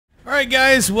Alright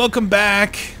guys, welcome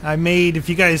back. If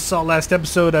you guys saw last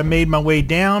episode, I made my way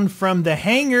down from the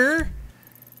hangar.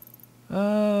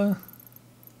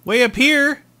 Way up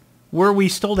here, where we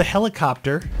stole the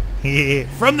helicopter.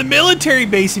 From the military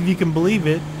base, if you can believe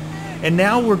it. And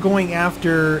now we're going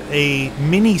after a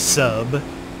mini sub,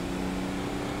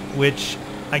 which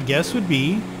I guess would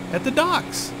be at the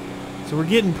docks. So we're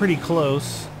getting pretty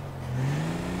close.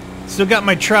 Still got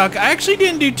my truck. I actually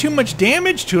didn't do too much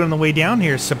damage to it on the way down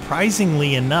here,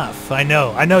 surprisingly enough. I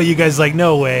know you guys like,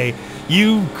 no way.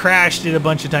 You crashed it a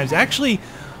bunch of times. Actually,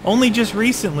 only just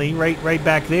recently, right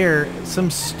back there,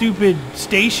 some stupid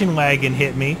station wagon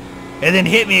hit me. And then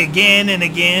hit me again and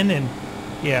again, and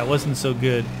yeah, it wasn't so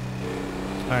good.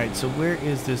 Alright, so where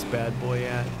is this bad boy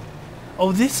at?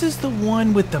 Oh, this is the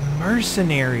one with the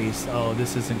mercenaries. Oh,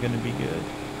 this isn't going to be good.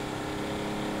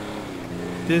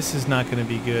 This is not going to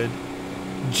be good.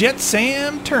 Jet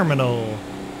Sam Terminal.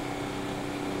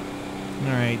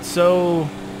 Alright, so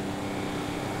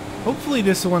hopefully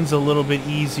this one's a little bit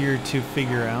easier to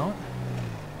figure out.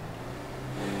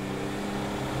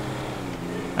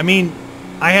 I mean,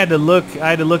 I had to look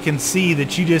and see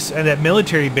that you just, at that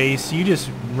military base, you just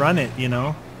run it, you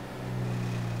know.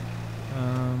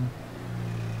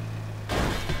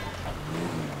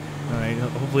 Alright,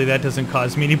 hopefully that doesn't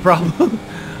cause me any problems.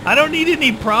 I don't need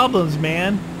any problems,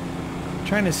 man. I'm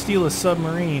trying to steal a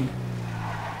submarine.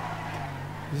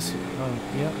 This, oh,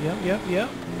 yep.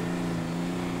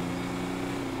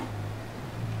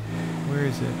 Where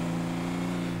is it?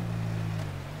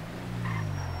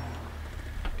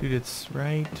 Dude, it's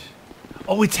right...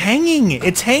 Oh, it's hanging!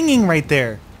 It's hanging right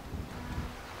there!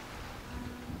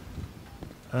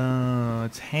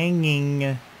 It's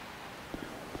hanging...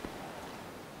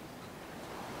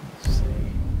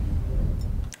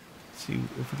 Let's see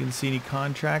if we can see any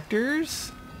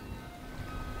contractors.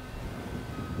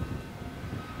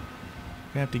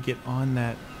 We have to get on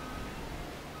that.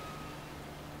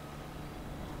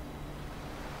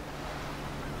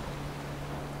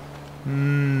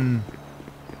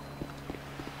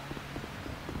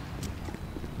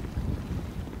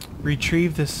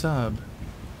 Retrieve the sub.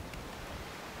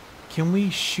 Can we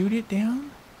shoot it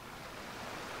down?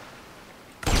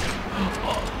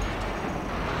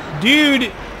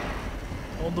 Dude!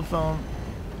 Hold the phone.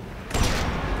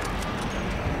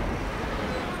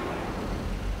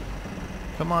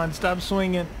 Come on, stop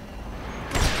swinging.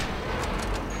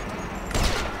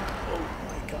 Oh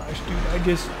my gosh,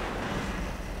 dude,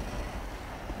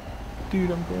 Dude,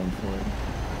 I'm going for it.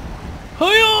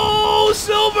 Hi-yo!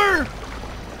 Silver!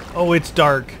 Oh, it's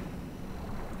dark.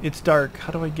 It's dark.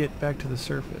 How do I get back to the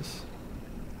surface?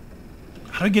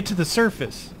 How do I get to the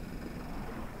surface?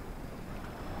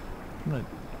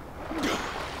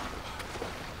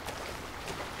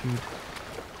 Dude,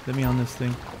 let me on this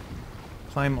thing.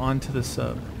 Climb onto the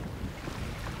sub.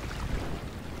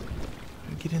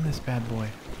 Get in this bad boy.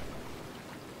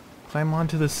 Climb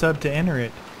onto the sub to enter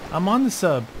it. I'm on the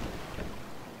sub.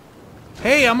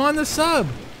 Hey, I'm on the sub.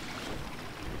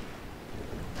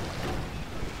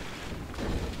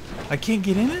 I can't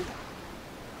get in it?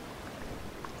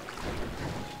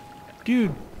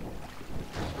 Dude.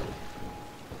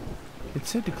 It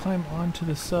said to climb onto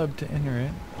the sub to enter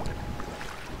it.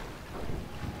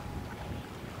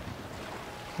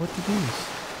 What the deuce?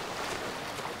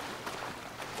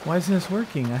 Why isn't this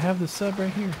working? I have the sub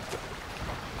right here.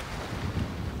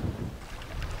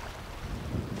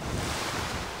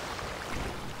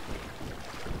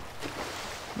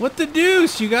 What the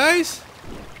deuce, you guys?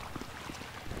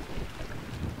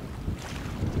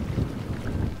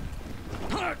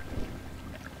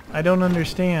 I don't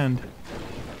understand.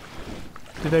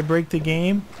 Did I break the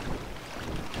game?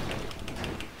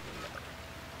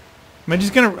 Am I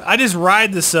just gonna... I just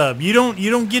ride the sub. You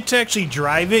don't get to actually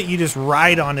drive it. You just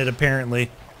ride on it,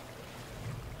 apparently.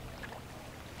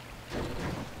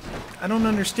 I don't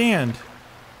understand.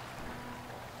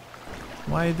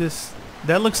 Why this...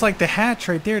 That looks like the hatch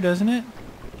right there, doesn't it?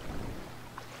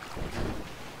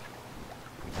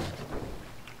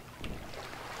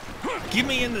 Get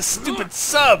me in the stupid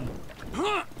sub!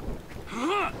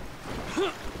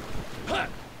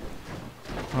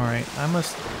 Alright, I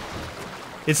must...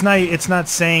 It's not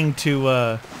saying to, do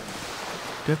I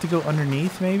have to go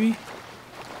underneath, maybe?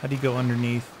 How do you go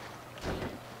underneath?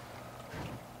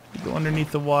 You go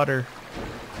underneath the water.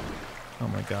 Oh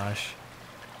my gosh.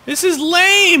 This is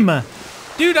lame!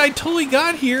 Dude, I totally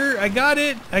got here. I got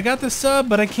it. I got the sub,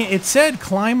 but I can't... It said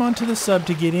climb onto the sub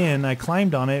to get in. I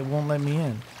climbed on it. It won't let me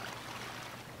in.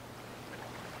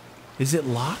 Is it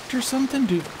locked or something?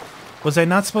 Dude, was I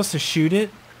not supposed to shoot it?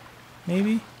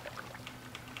 Maybe?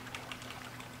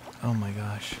 Oh my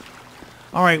gosh.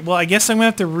 Alright, well, I guess I'm gonna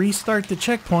have to restart the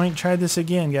checkpoint. Try this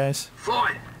again, guys.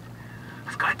 Floyd,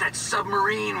 I've got that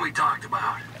submarine we talked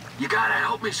about. You gotta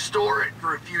help me store it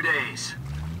for a few days.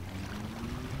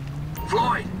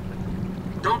 Floyd,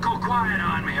 don't go quiet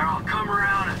on me or I'll come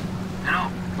around and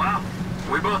I'll, well,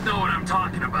 we both know what I'm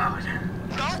talking about.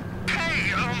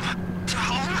 Okay,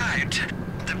 alright.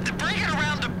 Bring it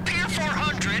around to Pier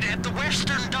 400 at the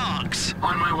Western Docks.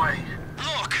 On my way.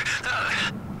 Look,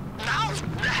 I'll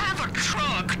have a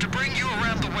truck to bring you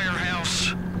around the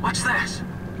warehouse. What's this?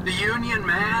 The union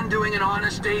man doing an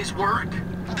honest day's work?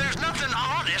 There's nothing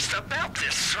honest about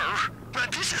this, sir.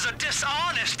 But this is a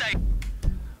dishonest day.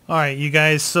 Alright, you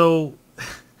guys, so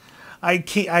I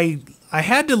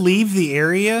had to leave the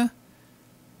area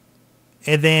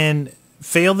and then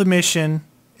fail the mission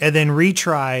and then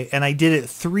retry, and I did it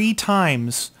 3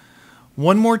 times.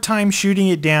 One more time shooting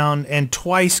it down and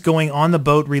twice going on the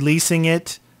boat, releasing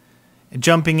it,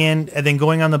 jumping in, and then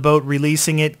going on the boat,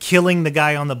 releasing it, killing the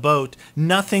guy on the boat.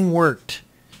 Nothing worked.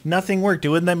 Nothing worked. It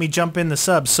wouldn't let me jump in the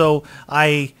sub. So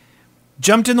I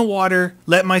jumped in the water,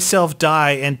 let myself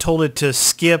die, and told it to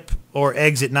skip or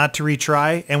exit, not to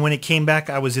retry. And when it came back,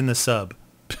 I was in the sub.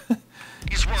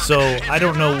 So I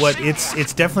don't know what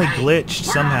it's definitely glitched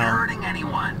somehow. We're not hurting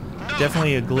anyone.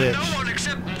 Definitely a glitch. No one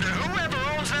except whoever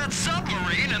owns that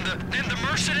submarine and the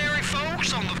mercenary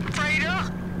folks on the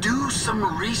freighter. Do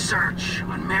some research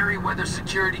on Merryweather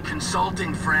Security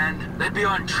Consulting, friend. They'd be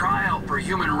on trial for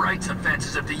human rights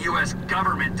offenses if the U.S.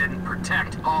 government didn't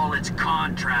protect all its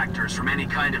contractors from any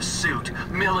kind of suit,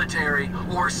 military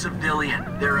or civilian.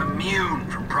 They're immune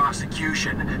from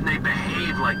prosecution, and they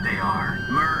behave like they are.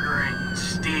 Murdering,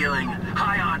 stealing,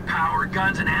 high on power,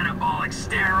 guns and anabolic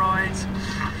steroids.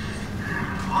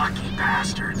 Lucky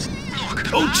bastards.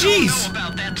 Look, Oh, jeez. I don't know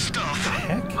about that stuff.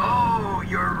 Heck? Oh,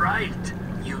 you're right.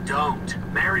 You don't.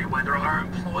 Merryweather are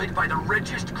employed by the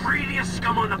richest, greediest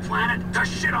scum on the planet to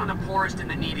shit on the poorest and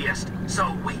the neediest.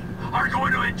 So we are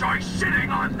going to enjoy shitting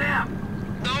on them.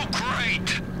 Oh,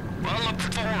 great. Well, I look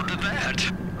forward to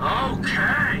that.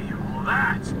 Okay, well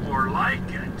that's more like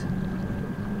it.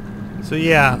 So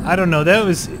yeah, I don't know. I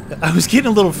was getting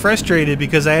a little frustrated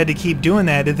because I had to keep doing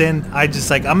that, and then I just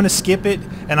like, I'm gonna skip it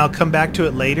and I'll come back to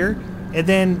it later, and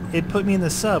then it put me in the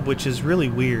sub, which is really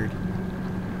weird.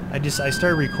 I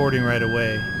started recording right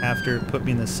away after it put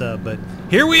me in the sub, but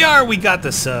here we are, we got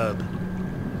the sub.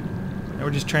 Now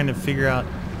we're just trying to figure out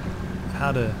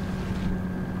how to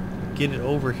get it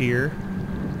over here.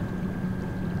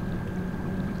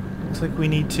 Looks like we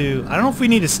need to, I don't know if we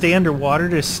need to stay underwater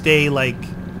to stay like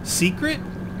secret,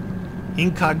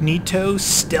 incognito,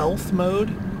 stealth mode.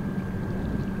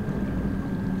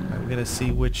 Alright, we gotta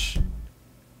see which,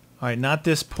 alright, not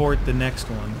this port, the next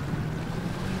one.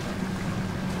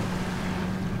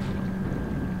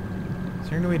 Is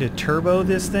there any way to turbo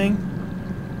this thing?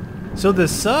 So the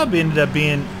sub ended up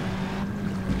being,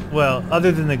 well,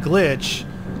 other than the glitch,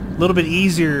 a little bit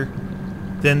easier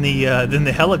than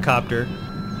the helicopter.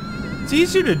 It's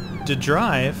easier to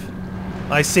drive.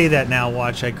 I say that now,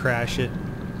 watch I crash it.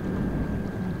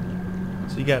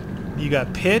 So you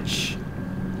got pitch,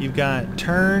 you've got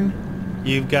turn,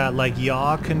 you've got like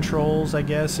yaw controls, I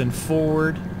guess, and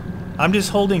forward. I'm just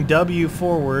holding W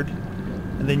forward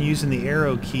and then using the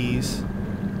arrow keys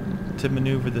to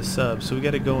maneuver the sub. So we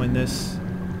got to go in this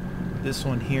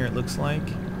one here, it looks like.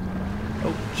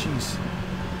 Oh, jeez.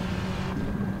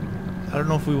 I don't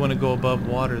know if we want to go above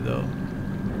water though.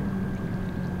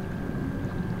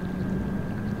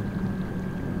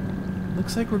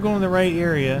 Looks like we're going the right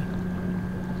area.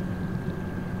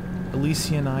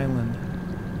 Elysian Island.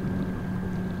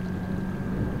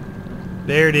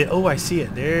 There it is. Oh, I see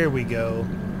it. There we go.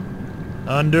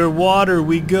 Underwater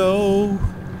we go.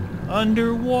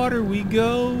 Underwater we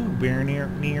go.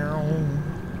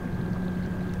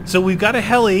 So we've got a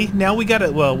heli. Now we got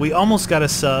a, well, we almost got a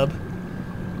sub.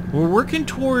 We're working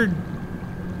toward,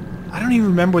 I don't even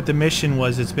remember what the mission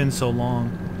was. It's been so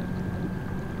long.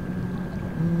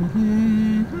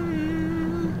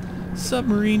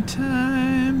 Submarine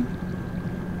time.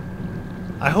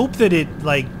 I hope that it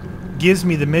like gives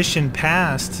me the mission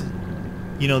passed,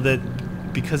 you know, that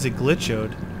because it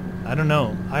glitched. I don't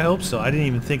know. I hope so. I didn't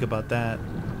even think about that.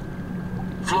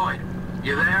 Floyd,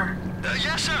 you there?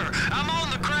 Yes, sir. I'm on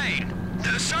the crane.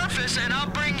 Surface, and I'll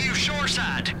bring you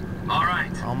shoreside. All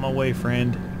right. On my way,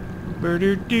 friend.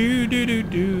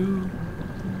 Bur-do-do-do-do-do.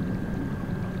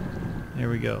 There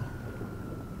we go.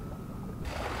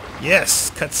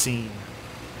 Yes, cutscene.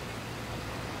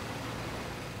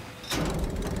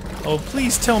 Oh,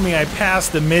 please tell me I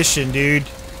passed the mission, dude.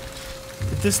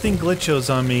 If this thing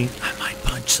glitchos on me, I might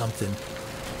punch something.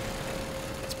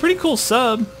 It's a pretty cool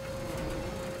sub.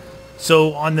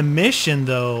 So on the mission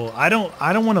though, I don't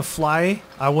want to fly.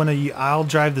 I'll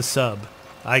drive the sub.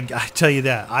 I tell you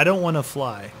that. I don't want to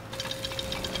fly.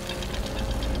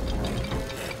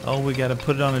 Oh, we got to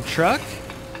put it on a truck.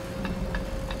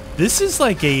 This is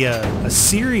like a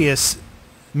serious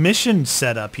mission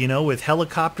setup, you know, with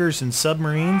helicopters and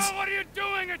submarines. Oh, what are you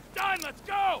doing? It's done. Let's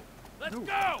go. Let's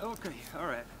go. Okay, all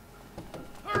right.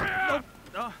 Hurry up.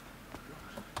 All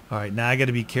right, now I got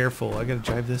to be careful. I got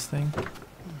to drive this thing.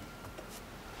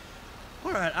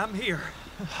 All right, I'm here.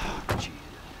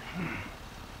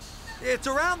 It's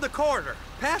around the corner,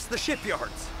 past the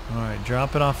shipyards. All right,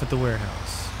 drop it off at the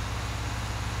warehouse.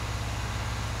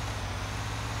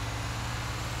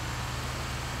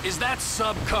 Is that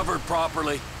sub covered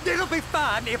properly? It'll be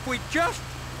fine if we just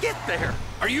get there.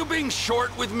 Are you being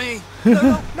short with me?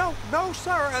 No,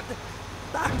 sir.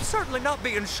 I'm certainly not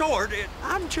being short.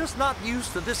 I'm just not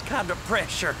used to this kind of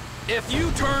pressure. If you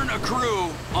turn a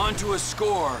crew onto a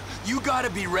score, you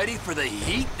gotta be ready for the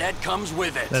heat that comes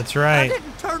with it. That's I right.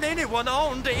 didn't turn anyone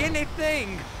on to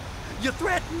anything. You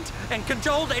threatened and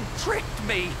cajoled and tricked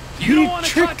me. You don't want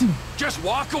to tricked cut? him. Just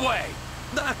walk away.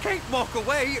 I can't walk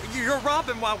away. You're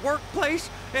robbing my workplace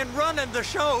and running the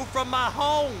show from my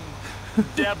home.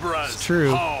 Deborah's It's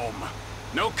true. home.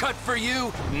 No cut for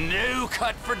you, no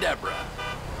cut for Deborah.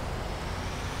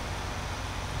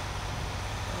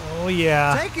 Oh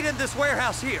yeah. Take it in this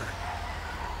warehouse here.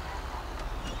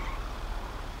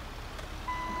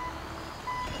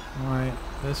 All right,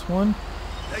 this one.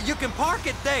 You can park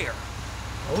it there.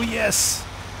 Oh yes,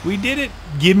 we did it.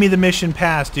 Give me the mission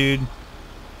pass, dude.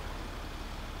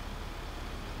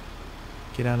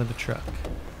 Get out of the truck.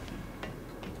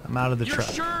 I'm out of the You're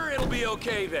truck. sure it'll be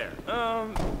okay there?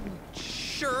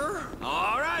 Sure.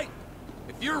 All right.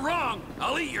 If you're wrong,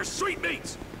 I'll eat your sweet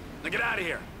meats. Now get out of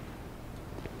here.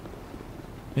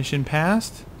 Mission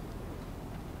passed.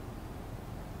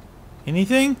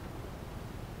 Anything?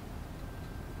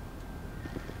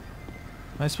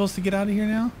 Am I supposed to get out of here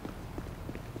now?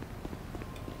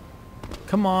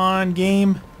 Come on,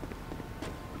 game.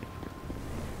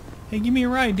 Hey, give me a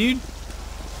ride, dude.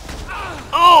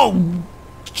 Oh!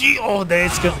 Gee, oh,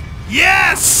 that's good.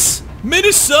 Yes! Made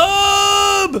a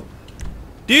sub!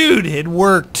 Dude, it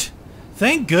worked.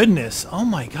 Thank goodness. Oh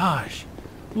my gosh.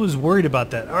 I was worried about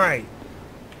that. All right.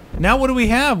 Now what do we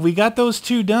have? We got those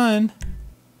two done.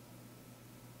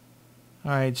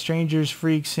 All right, Strangers,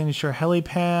 Freaks, Sandy Shore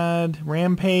Helipad,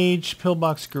 Rampage,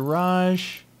 Pillbox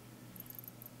Garage.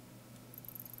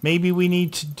 Maybe we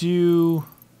need to do...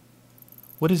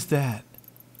 What is that?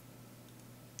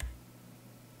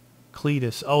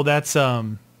 Cletus. Oh, that's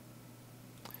one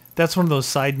of those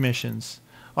side missions.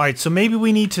 All right, so maybe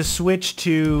we need to switch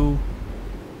to...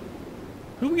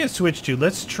 Who are we going to switch to?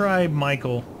 Let's try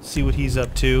Michael, see what he's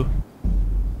up to.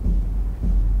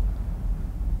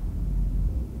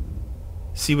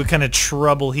 See what kind of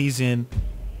trouble he's in.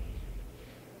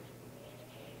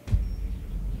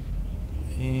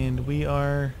 And we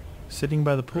are sitting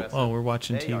by the pool. Oh, we're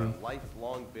watching They are TV.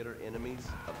 lifelong bitter enemies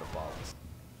of the Balls.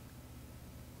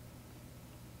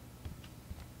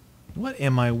 What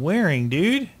am I wearing,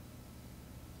 dude?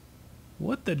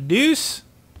 What the deuce?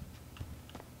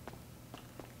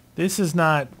 This is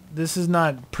not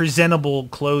presentable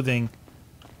clothing.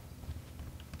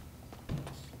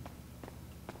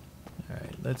 All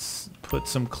right, let's put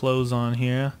some clothes on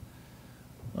here.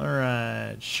 All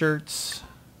right, shirts.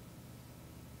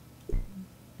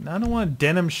 I don't want a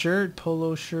denim shirt,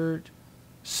 polo shirt,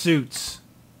 suits,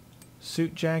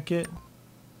 suit jacket.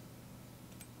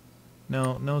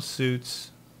 No, no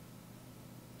suits.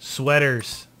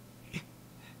 Sweaters.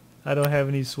 I don't have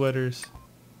any sweaters.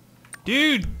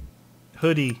 Dude!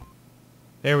 Hoodie.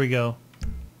 There we go.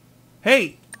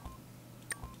 Hey!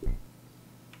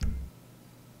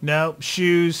 No,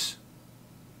 shoes.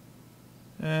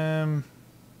 Tank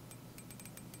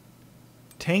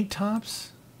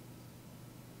tops?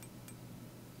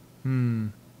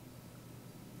 Am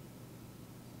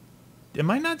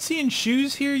I not seeing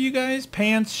shoes here, you guys?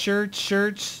 Pants, shirts,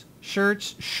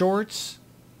 shorts.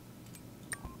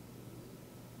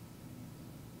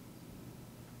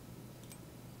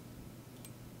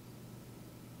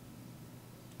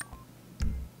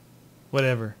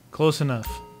 Whatever. Close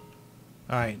enough.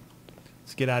 Alright.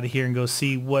 Let's get out of here and go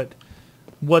see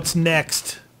what's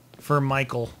next for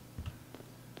Michael.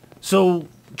 So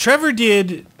Trevor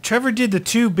did the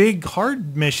two big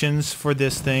hard missions for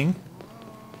this thing.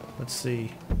 Let's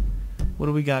see. What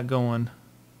do we got going?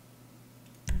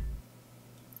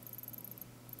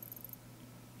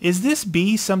 Is this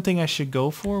B something I should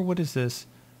go for? What is this?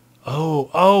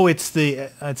 Oh, it's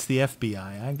the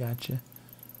FBI. I gotcha.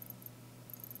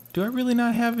 Do I really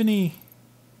not have any...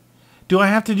 Do I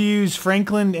have to use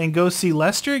Franklin and go see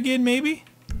Lester again, maybe?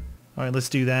 Alright, let's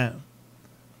do that.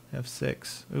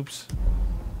 F6. Oops.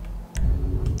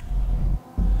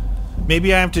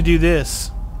 Maybe I have to do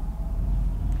this.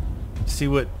 See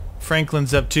what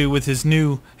Franklin's up to with his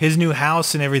new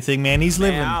house and everything, man. He's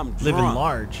living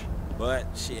large. But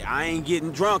shit, I ain't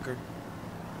getting drunker.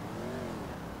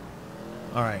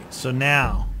 Alright, so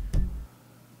now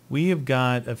we have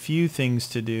got a few things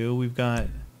to do. We've got...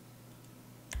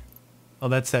 Oh,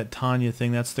 that's that Tanya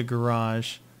thing. That's the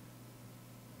garage.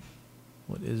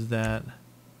 What is that?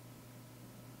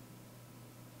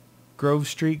 Grove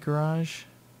Street garage?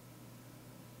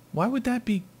 Why would that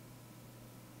be...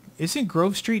 Isn't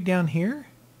Grove Street down here?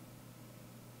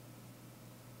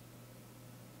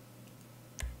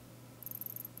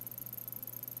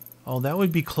 Oh, that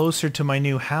would be closer to my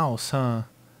new house, huh?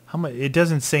 How much? It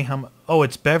doesn't say how much. Oh,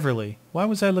 it's Beverly. Why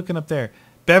was I looking up there?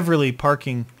 Beverly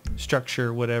parking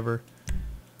structure, whatever.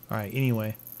 All right,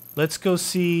 anyway. Let's go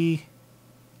see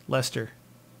Lester.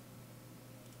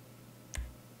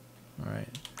 All right.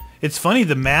 It's funny,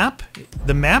 the map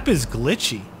is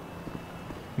glitchy.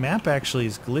 Map actually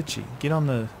is glitchy. Get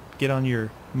on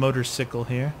your motorcycle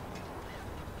here.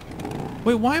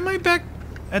 Wait, why am I back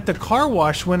at the car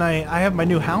wash when I have my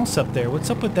new house up there? What's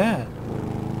up with that?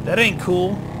 That ain't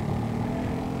cool.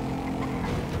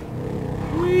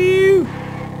 Woo!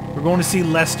 We're going to see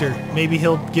Lester. Maybe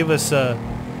he'll give us a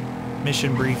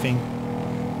mission briefing.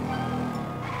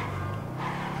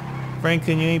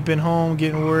 Franklin, you ain't been home,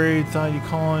 getting worried, thought you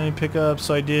calling and pick up,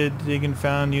 so I did, dig and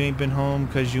found you ain't been home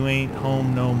because you ain't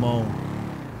home no mo.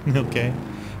 Okay.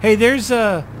 Hey, there's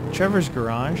Trevor's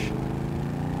garage.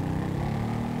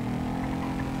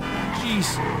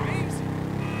 Jeez.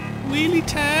 Wheelie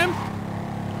time.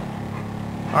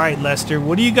 Alright, Lester,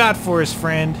 what do you got for us,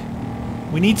 friend?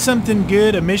 We need something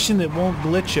good, a mission that won't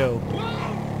glitcho.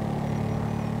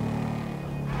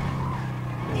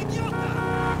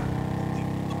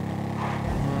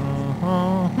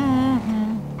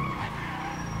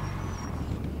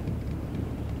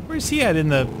 Where's he at? In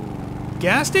the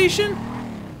gas station?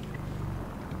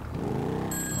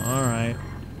 Alright.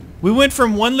 We went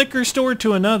from one liquor store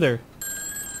to another.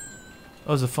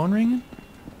 Oh, is the phone ringing?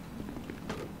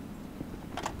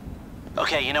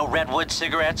 Okay, you know Redwood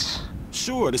cigarettes?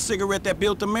 Sure, the cigarette that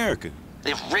built America.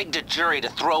 They've rigged a jury to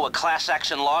throw a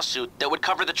class-action lawsuit that would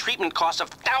cover the treatment costs of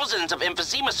thousands of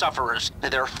emphysema sufferers.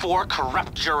 There are 4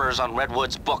 corrupt jurors on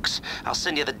Redwood's books. I'll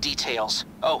send you the details.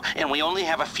 Oh, and we only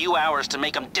have a few hours to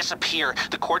make them disappear.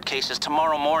 The court case is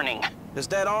tomorrow morning. Is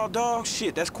that all, dog?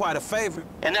 Shit, that's quite a favor.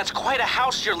 And that's quite a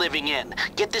house you're living in.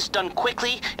 Get this done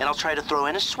quickly, and I'll try to throw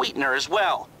in a sweetener as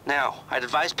well. Now, I'd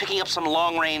advise picking up some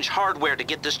long-range hardware to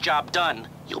get this job done.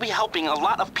 You'll be helping a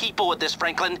lot of people with this,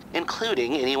 Franklin,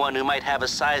 including anyone who might have a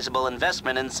sizable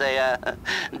investment in, say,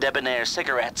 debonair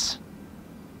cigarettes.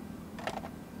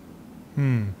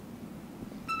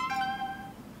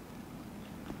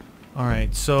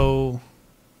 Alright, so...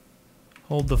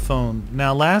 Hold the phone.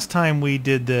 Now, last time we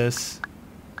did this...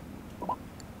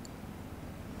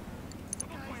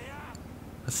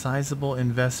 A sizable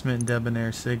investment in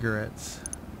debonair cigarettes.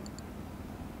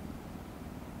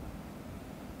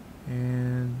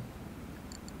 And...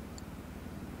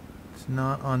 It's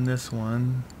not on this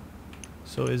one.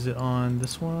 So is it on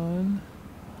this one?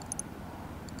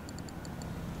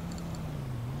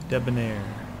 Debonair.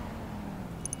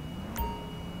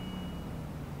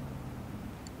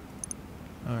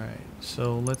 Alright,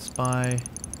 so let's buy...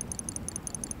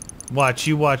 Watch,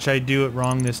 you watch, I do it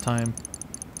wrong this time.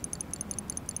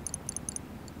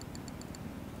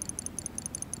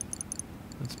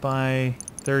 Let's buy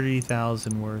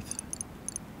 30,000 worth.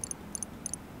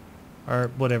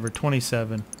 Or whatever,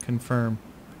 27. Confirm.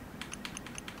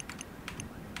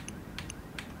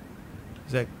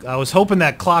 I was hoping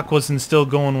that clock wasn't still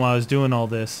going while I was doing all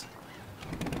this.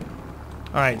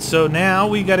 Alright, so now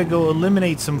we gotta go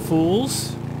eliminate some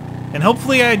fools. And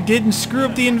hopefully I didn't screw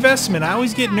up the investment. I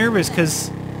always get nervous because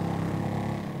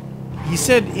he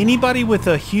said anybody with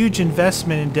a huge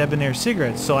investment in debonair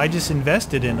cigarettes. So I just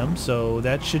invested in them. So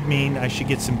that should mean I should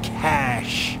get some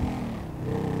cash.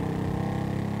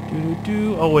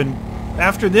 Oh, and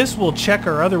after this we'll check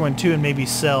our other one too and maybe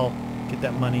sell. Get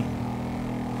that money.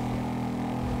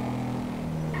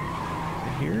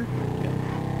 Here?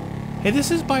 Yeah. Hey,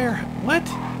 this is by our... What?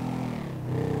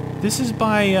 This is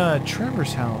by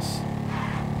Trevor's house.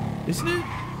 Isn't it?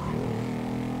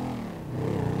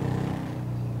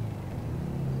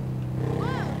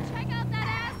 Whoa, check out that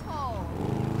asshole.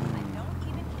 I don't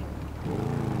even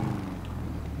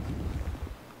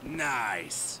hear.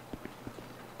 Nice.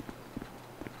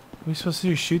 we supposed to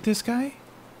do? Shoot this guy?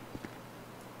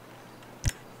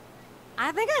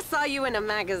 I think I saw you in a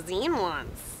magazine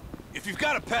once. If you've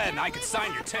got a pen, I could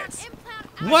sign your tits.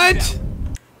 What?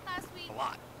 Last week. A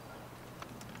lot.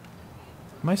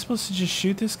 Am I supposed to just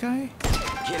shoot this guy?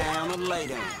 Get down and lay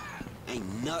down.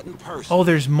 Ain't nothing personal. Oh,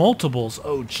 there's multiples.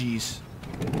 Oh, jeez.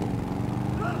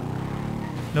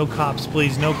 No cops,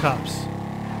 please. No cops.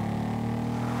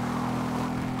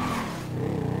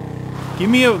 Give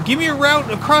me a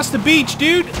route across the beach,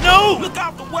 dude. No! Look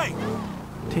out the way.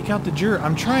 Take out the juror.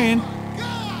 I'm trying.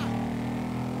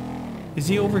 Is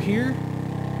he over here?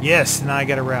 Yes, now I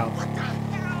got a route.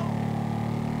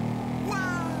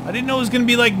 I didn't know it was going to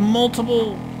be like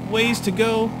multiple ways to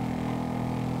go.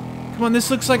 Come on, this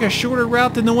looks like a shorter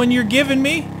route than the one you're giving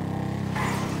me.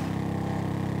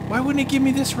 Why wouldn't it give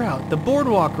me this route? The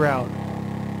boardwalk route.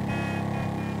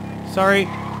 Sorry.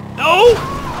 No!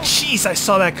 Jeez, I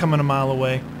saw that coming a mile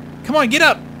away. Come on, get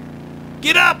up!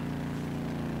 Get up!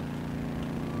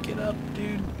 Get up,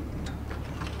 dude.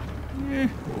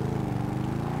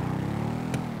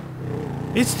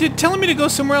 It's telling me to go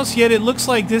somewhere else, yet it looks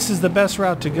like this is the best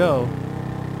route to go.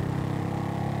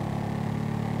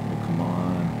 Oh, come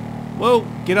on. Whoa,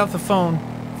 get off the phone.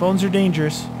 Phones are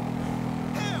dangerous.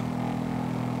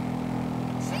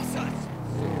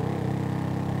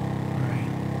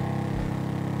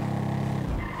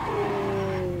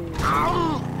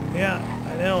 Yeah,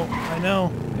 I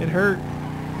know. It hurt.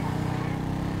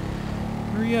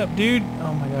 Hurry up, dude.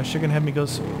 Oh my gosh, they're gonna have me go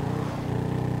so...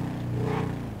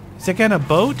 Is that guy on a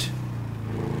boat?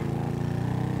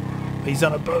 He's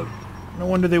on a boat. No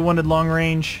wonder they wanted long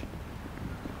range.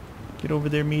 Get over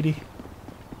there, Meaty.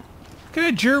 What kind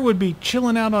of juror would be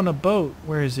chilling out on a boat?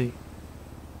 Where is he?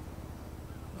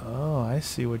 Oh, I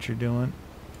see what you're doing.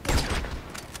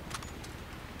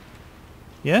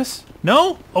 Yes?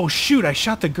 No? Oh shoot, I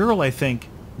shot the girl, I think.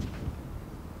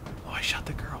 Oh, I shot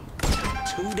the girl.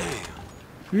 Too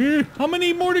damn. How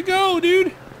many more to go,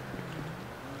 dude?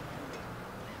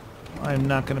 I'm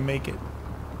not gonna make it.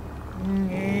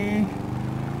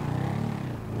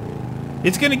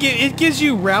 It's gonna give, it gives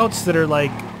you routes that are like,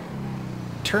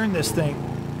 turn this thing.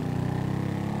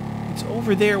 It's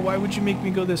over there, why would you make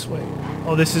me go this way?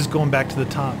 Oh, this is going back to the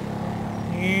top.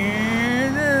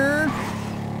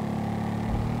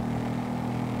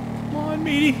 Come on,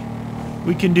 Meaty.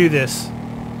 We can do this.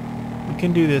 We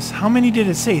can do this. How many did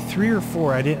it say? 3 or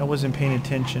 4? I wasn't paying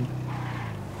attention.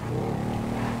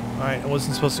 Alright, I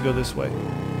wasn't supposed to go this way.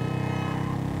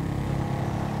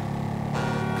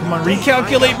 Come on,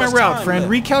 recalculate my route, friend.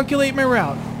 Recalculate my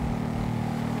route.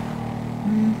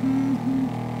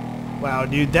 Wow,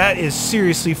 dude, that is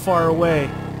seriously far away.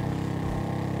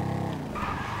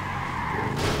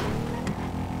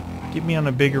 Get me on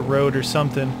a bigger road or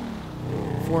something.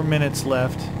 4 minutes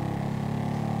left.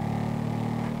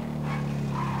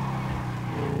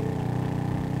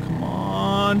 Come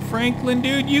on, Franklin,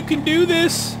 dude, you can do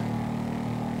this.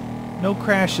 No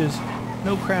crashes.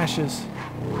 No crashes.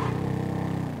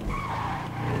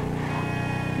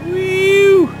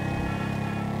 Woo!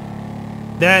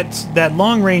 That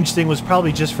long range thing was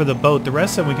probably just for the boat. The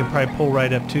rest of them we can probably pull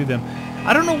right up to them.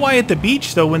 I don't know why at the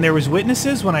beach though, when there was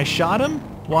witnesses, when I shot them,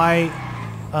 why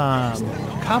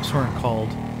cops weren't called.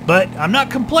 But I'm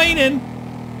not complaining.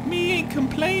 Me ain't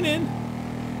complaining.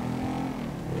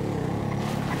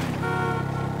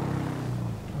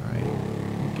 Alright,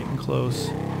 we're getting close.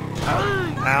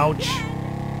 Ouch.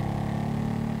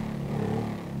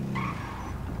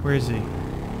 Where is he?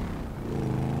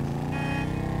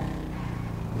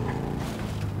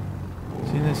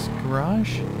 Is he in this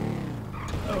garage?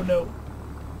 Oh no.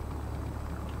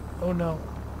 Oh no.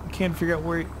 I can't figure out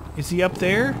where... Is he up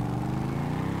there?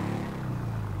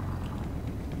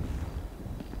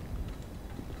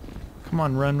 Come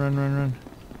on, run, run, run, run.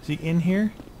 Is he in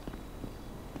here?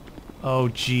 Oh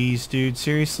jeez, dude.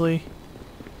 Seriously?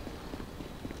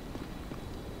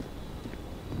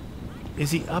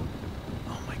 Is he up?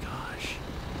 Oh my gosh.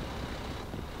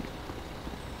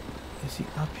 Is he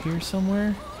up here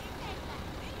somewhere?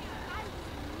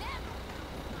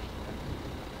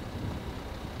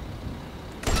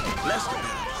 Lester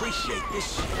better appreciate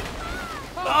this shit.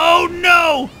 Oh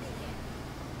no!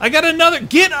 I got another.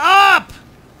 Get up!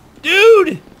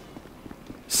 Dude!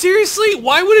 Seriously?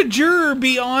 Why would a juror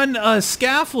be on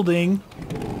scaffolding?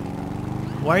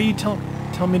 Why are you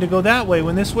telling me to go that way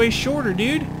when this way's shorter,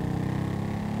 dude?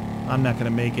 I'm not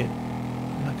gonna make it.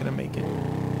 I'm not gonna make it.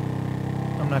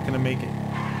 I'm not gonna make it.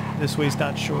 This way's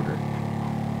not shorter.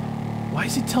 Why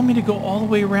does he tell me to go all the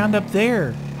way around up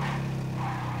there?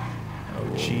 Oh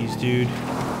jeez, dude.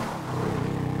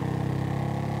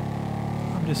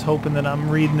 I'm Just hoping that I'm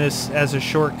reading this as a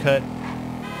shortcut.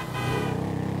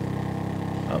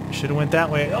 Oh, should have went that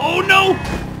way. Oh, no!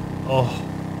 Oh.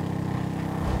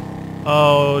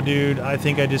 Oh, dude. I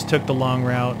think I just took the long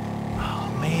route.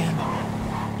 Oh, man.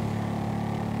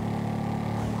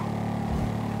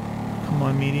 Come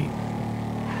on, Meaty.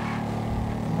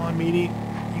 Come on, Meaty.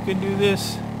 You can do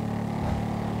this.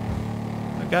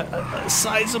 I got a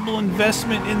sizable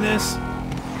investment in this.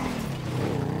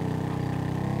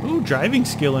 Ooh, driving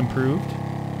skill improved.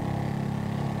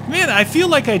 Man, I feel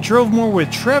like I drove more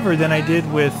with Trevor than I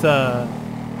did with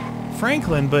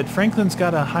Franklin, but Franklin's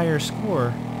got a higher score.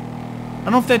 I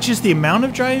don't know if that's just the amount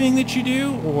of driving that you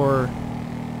do, or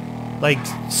like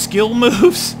skill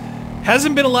moves.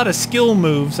 Hasn't been a lot of skill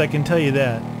moves, I can tell you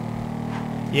that.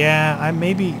 Yeah,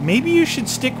 maybe you should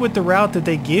stick with the route that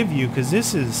they give you, because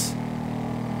this is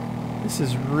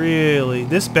really,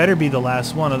 this better be the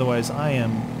last one, otherwise I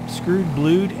am screwed,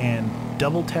 blued, and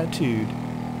double tattooed.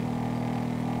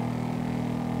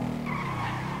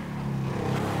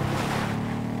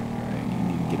 Alright, you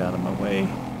need to get out of my way.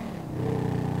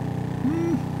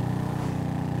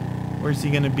 Where's he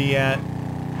gonna be at?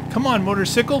 Come on,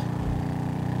 motorcycle!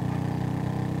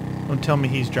 Don't tell me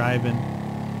he's driving.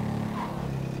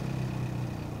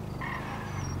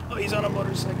 Oh, he's on a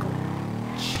motorcycle.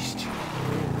 Jeez, dude.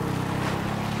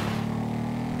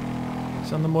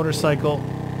 He's on the motorcycle.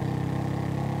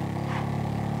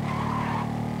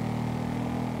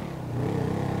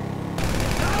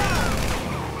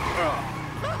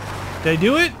 Did I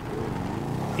do it?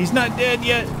 He's not dead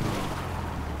yet.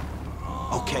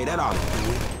 Okay, that ought to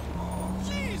do it.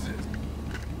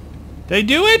 Did I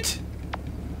do it?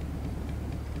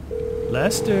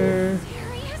 Lester.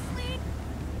 Seriously?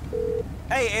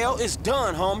 Hey, L, it's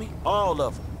done, homie. All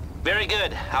of them. Very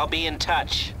good. I'll be in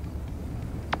touch.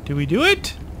 Did we do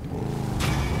it?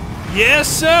 Yes,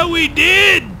 sir, we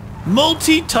did!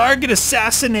 Multi-target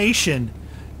assassination.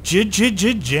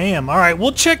 Jam. Alright,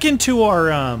 we'll check into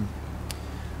our,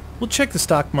 we'll check the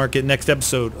stock market next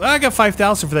episode. I got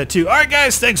 5,000 for that too. Alright,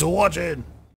 guys, thanks for watching.